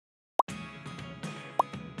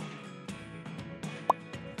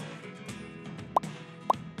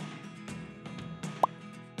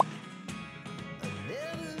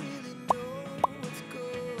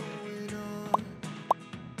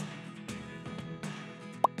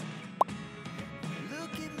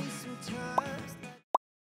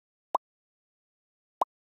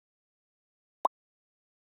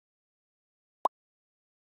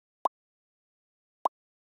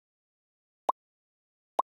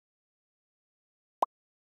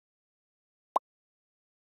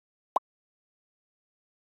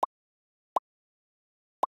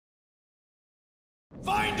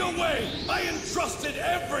Find a way! I entrusted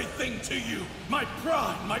everything to you! My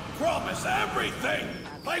pride, my promise, everything!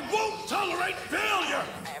 I won't tolerate failure!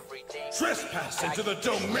 Trespass into the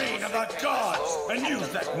domain of the gods, and use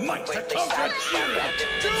that might to conquer tyranny!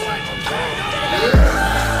 Do it, kingdom!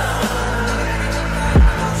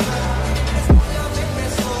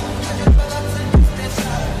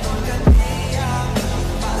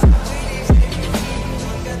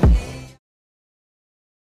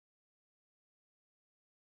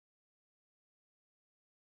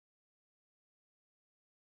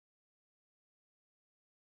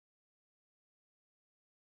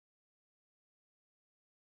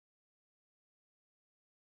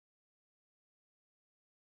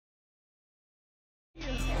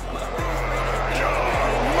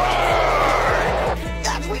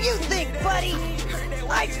 That's what you think, buddy!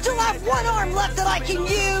 I still have one arm left that I can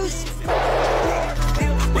use!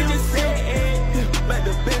 What you say, like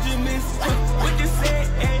the Benjamins? What you say,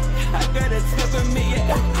 I got a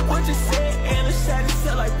𝚘𝚙𝚢𝚑. What you say,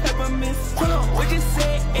 𝚘𝚘𝚙𝚢𝚑 like peppermints? What you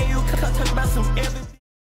say, you talk about some everything?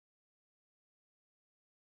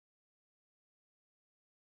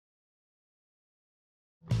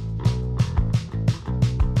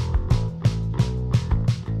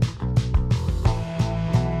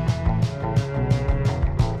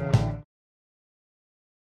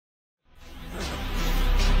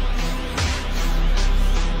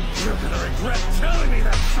 You're gonna regret telling me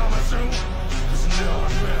that, 𝚘𝚙𝚢! 'Cause now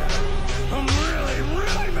I'm mad. I'm really,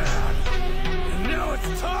 really mad! And now it's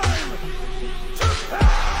time to pass!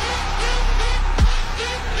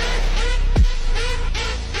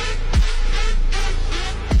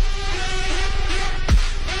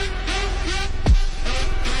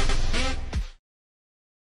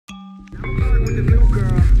 With this new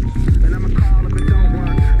girl, and I'ma call if it don't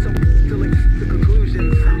work. So till it the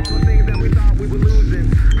conclusions, all the things that we thought we were losing.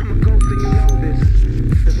 I'm a ghost and you know this.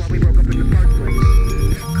 That's why we broke up in the first place.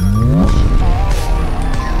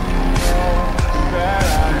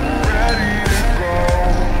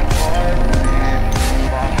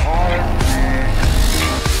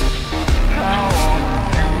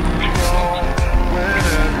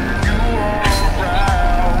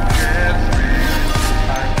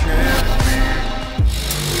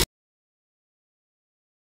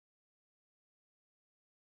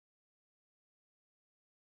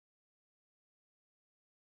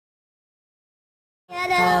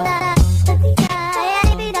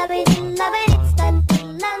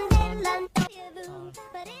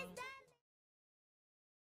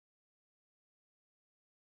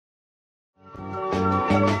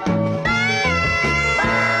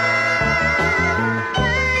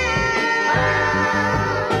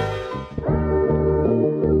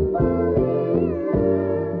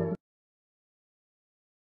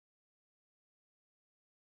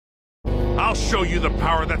 I'll show you the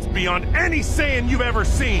power that's beyond any Saiyan you've ever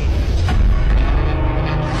seen!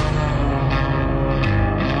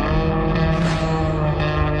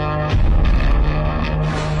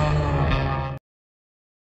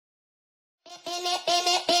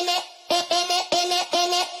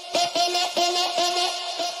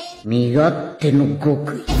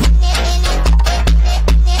 𝚘𝚙𝚢𝚛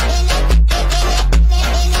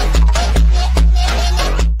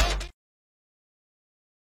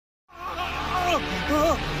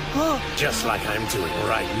Just like I'm doing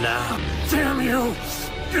right now. Damn you!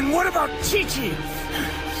 And what about Chi-Chi?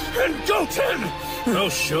 And Goten? Oh,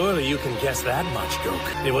 surely you can guess that much,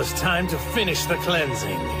 Goku. It was time to finish the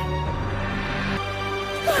cleansing.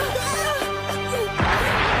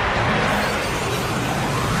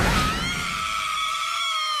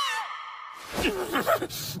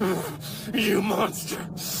 You monster!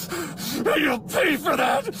 You'll pay for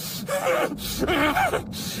that!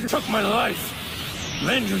 Took my life!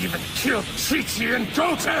 Then you even killed Chi-Chi and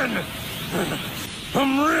Goten!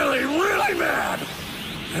 I'm really, really mad!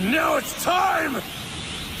 And now it's time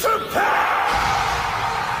to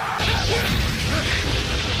pass!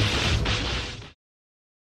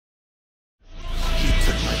 You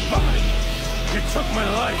took my body! You took my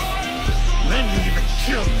life! Then you even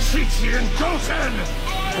killed Chi-Chi and Goten!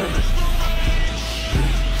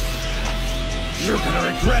 You're gonna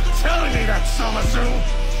regret telling me that,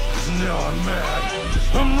 𝚘𝚙𝚢! 'Cause now I'm mad.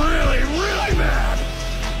 I'm really, really mad!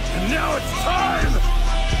 And now it's time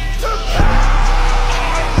to pass!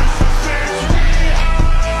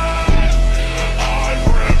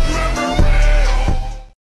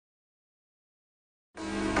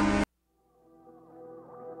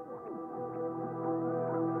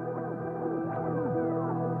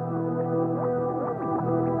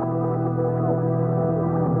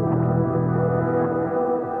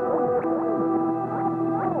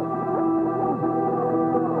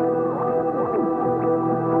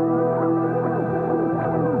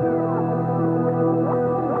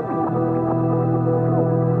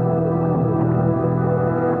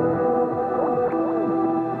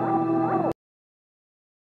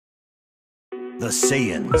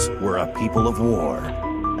 Saiyans were a people of war,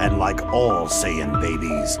 and like all Saiyan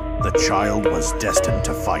babies, the child was destined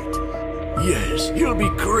to fight. Yes, he'll be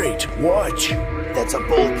great. Watch. That's a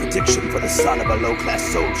bold prediction for the son of a low-class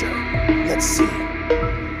soldier. Let's see.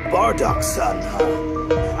 Bardock's son,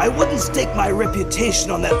 huh? I wouldn't stake my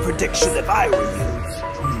reputation on that prediction if I were you.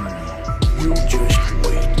 You just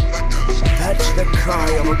wait. That's the cry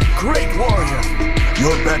of a great warrior.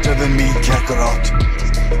 You're better than me, Kakarot.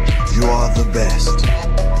 You are the best.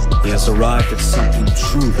 He has arrived at something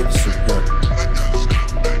truly superb.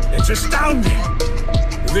 It's astounding.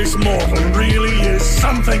 This mortal really is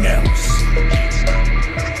something else.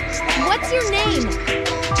 What's your name?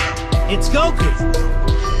 It's Goku.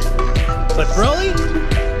 But Broly?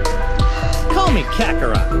 Call me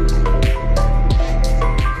Kakarot.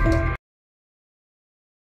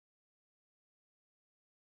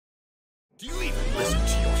 Do you even listen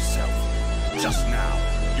to yourself? Just now,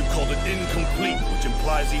 you called it incomplete, which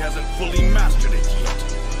implies he hasn't fully mastered it yet.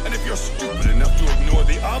 And if you're stupid enough to ignore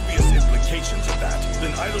the obvious implications of that,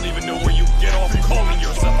 then I don't even know where you get off calling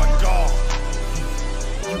yourself a god.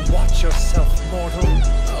 You watch yourself, mortal.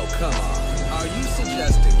 Oh, come on. Are you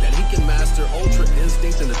suggesting that he can master Ultra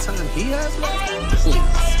Instinct in the time he has left? Please.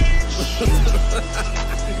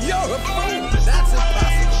 You're a fool. That's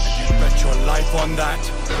impossible. You bet your life on that.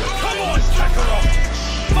 Come on, Kakarot!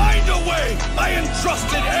 Find a way! I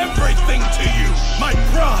entrusted everything to you! My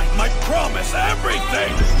pride, my promise,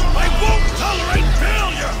 everything! I won't tolerate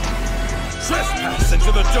failure! Trespass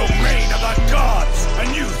into the domain of the gods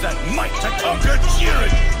and use that might to conquer Jiren!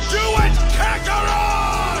 Do it,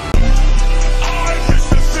 Kakarot! I miss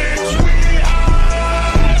the things we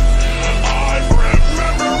had! I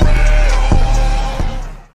remember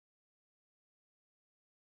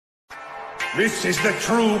it! This is the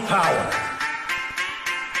true power.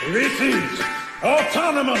 This is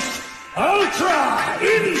autonomous Ultra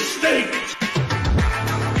Instinct!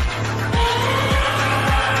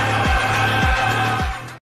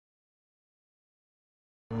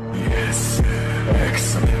 Yes,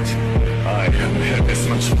 excellent. I haven't had this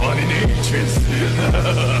much fun in ages.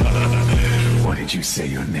 What did you say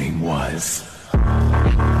your name was?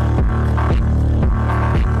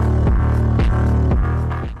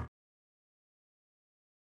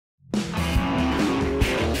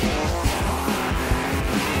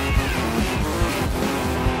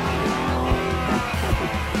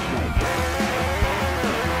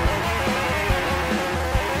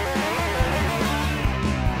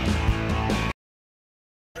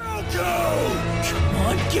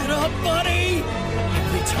 Get up, buddy!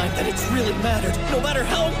 Every time that it's really mattered, no matter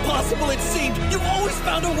how impossible it seemed, you've always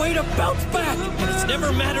found a way to bounce back! And it's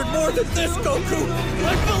never mattered more than this, Goku!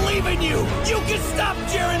 I believe in you! You can stop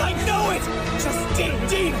Jiren, I know it! Just dig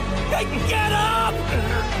deep and get up!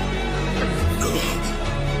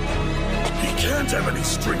 He can't have any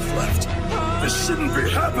strength left. This shouldn't be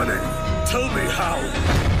happening. Tell me how.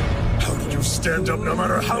 How do you stand up no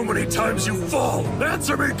matter how many times you fall?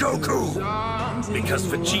 Answer me, Goku! Because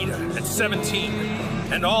Vegeta at 17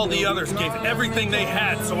 and all the others gave everything they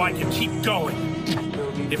had so I can keep going.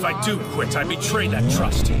 If I do quit, I betray that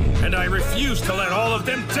trust, and I refuse to let all of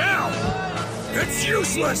them down! It's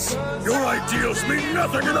useless! Your ideals mean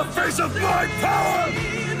nothing in the face of my power!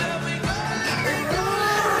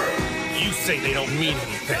 You say they don't mean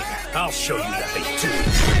anything. I'll show you that they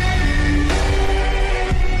do.